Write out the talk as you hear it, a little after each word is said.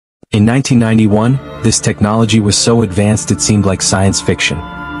In 1991, this technology was so advanced it seemed like science fiction.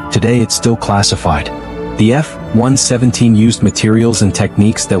 Today it's still classified. The F-117 used materials and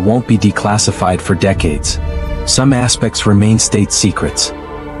techniques that won't be declassified for decades. Some aspects remain state secrets.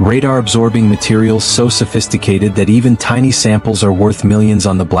 Radar-absorbing materials so sophisticated that even tiny samples are worth millions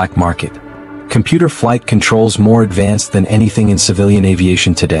on the black market. Computer flight controls more advanced than anything in civilian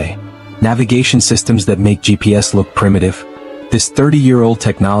aviation today. Navigation systems that make GPS look primitive. This 30-year-old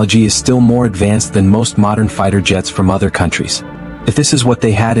technology is still more advanced than most modern fighter jets from other countries. If this is what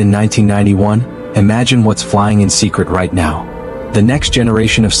they had in 1991, imagine what's flying in secret right now. The next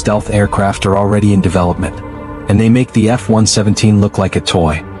generation of stealth aircraft are already in development, and they make the F-117 look like a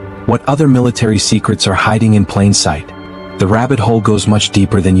toy. What other military secrets are hiding in plain sight? The rabbit hole goes much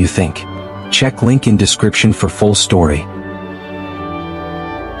deeper than you think. Check link in description for full story.